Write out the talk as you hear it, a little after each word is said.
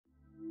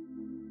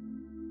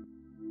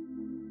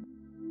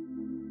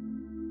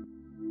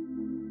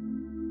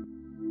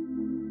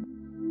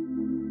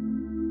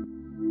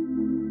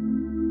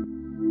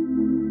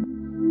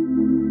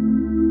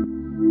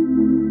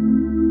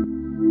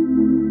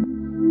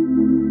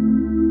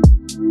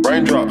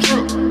Raindrops,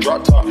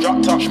 drop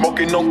top,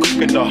 smoking, no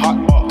cooking, the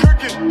hot pot.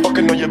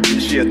 Fucking on your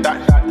bitch, yeah,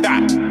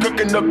 that.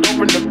 Cooking up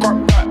dope in the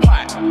crock pot.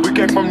 We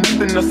came from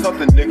nothing to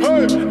something,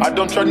 nigga. I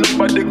don't try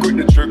nobody, grip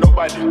the trigger.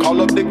 Nobody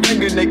call up the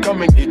gang and they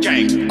come and get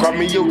gang. Cry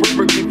me a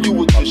river, give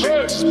you a dish.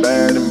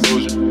 Bad and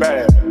bullshit,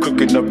 bad.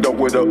 Cooking up dope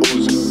with a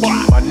Uzi.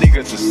 My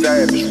niggas are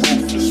savage,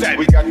 ruthless.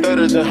 We got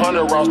 30s and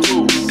 100 rounds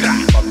too.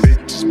 My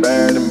bitch is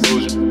bad and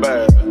bullshit,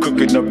 bad.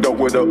 Cooking up dope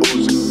with a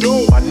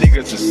Uzi. My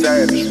niggas are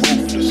savage,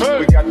 ruthless.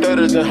 We got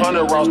 30s and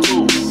 100 rounds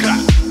too.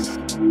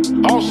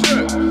 All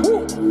set.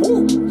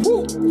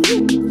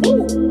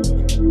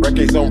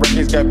 Records on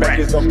records, got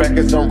backers on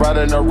backers. I'm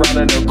riding around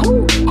in a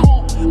cool.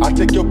 I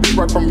take your beat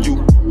right from you.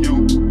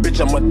 Bitch,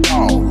 I'm a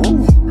dog.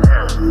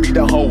 Beat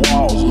the whole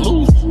walls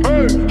loose.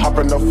 Hop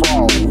in the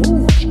fall.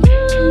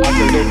 I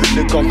say that bitch,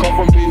 they come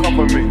for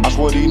me. I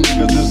swear these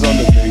niggas is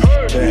under me.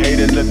 The hate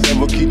and the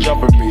devil keep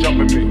jumping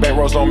me. Back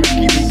rows on me,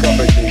 keep me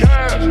company.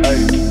 Hey,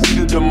 we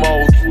did the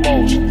most,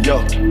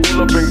 yeah.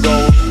 Pull up and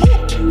go.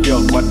 Yeah,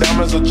 my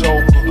diamonds a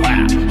joker.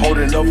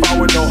 Holding up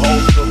fire with no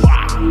holster.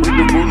 With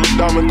the ruler,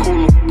 diamond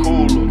cooler.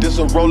 This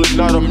a roller,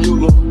 not a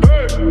mule.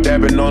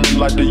 Dabbing on them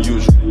like the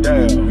usual.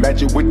 Damn,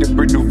 magic with the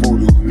brick do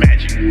voodoo.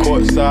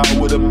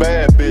 Courtside with a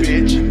bad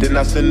bitch. Then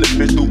I send the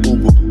bitch through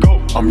Uber.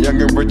 I'm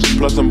young and rich,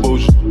 plus I'm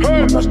bougie.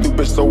 I'm not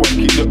stupid, so I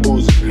keep the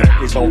ooze.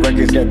 Records on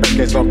records, get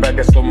backers on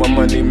backers, so my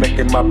money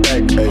making my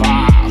back pay.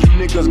 You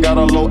niggas got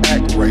a low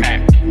act rate.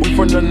 We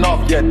from the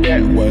north, yeah,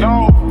 that way.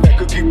 That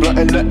cookie blunt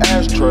in the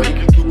ashtray.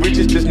 Two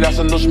bitches, this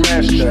national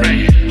smash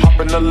day. Hop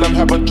in the limb,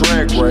 have a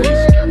drag race.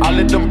 I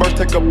let them birds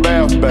take a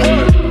bath,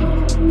 babe.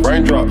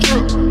 Raindrops,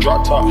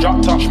 drop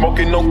top,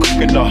 smoking, no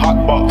cooking, the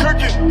hot pot.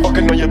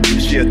 Fucking on your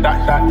bitch, yeah,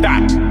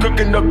 that.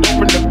 Cooking up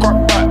dope in the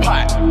crock pot.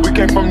 We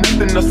came from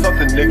nothing to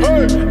something,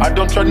 nigga. I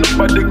don't try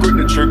nobody, grip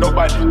the trigger.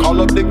 Nobody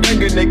call up the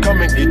gang and they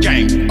come and get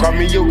gang. Cry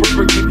me a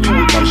river, give you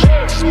a dish.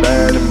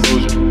 Bad and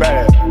bullshit,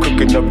 bad.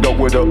 Cooking up dope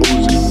with a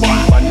Uzi.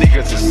 My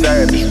niggas are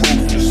savage,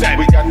 ruthless.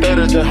 We got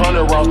 30s and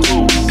 100 rounds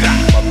too.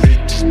 My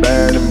bitch is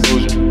bad and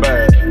bullshit,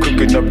 bad.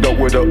 Cooking up dope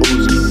with a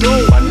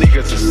Uzi. My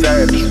niggas are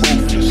savage,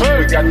 ruthless.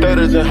 We got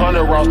 30s and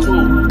 100 rounds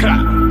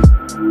too.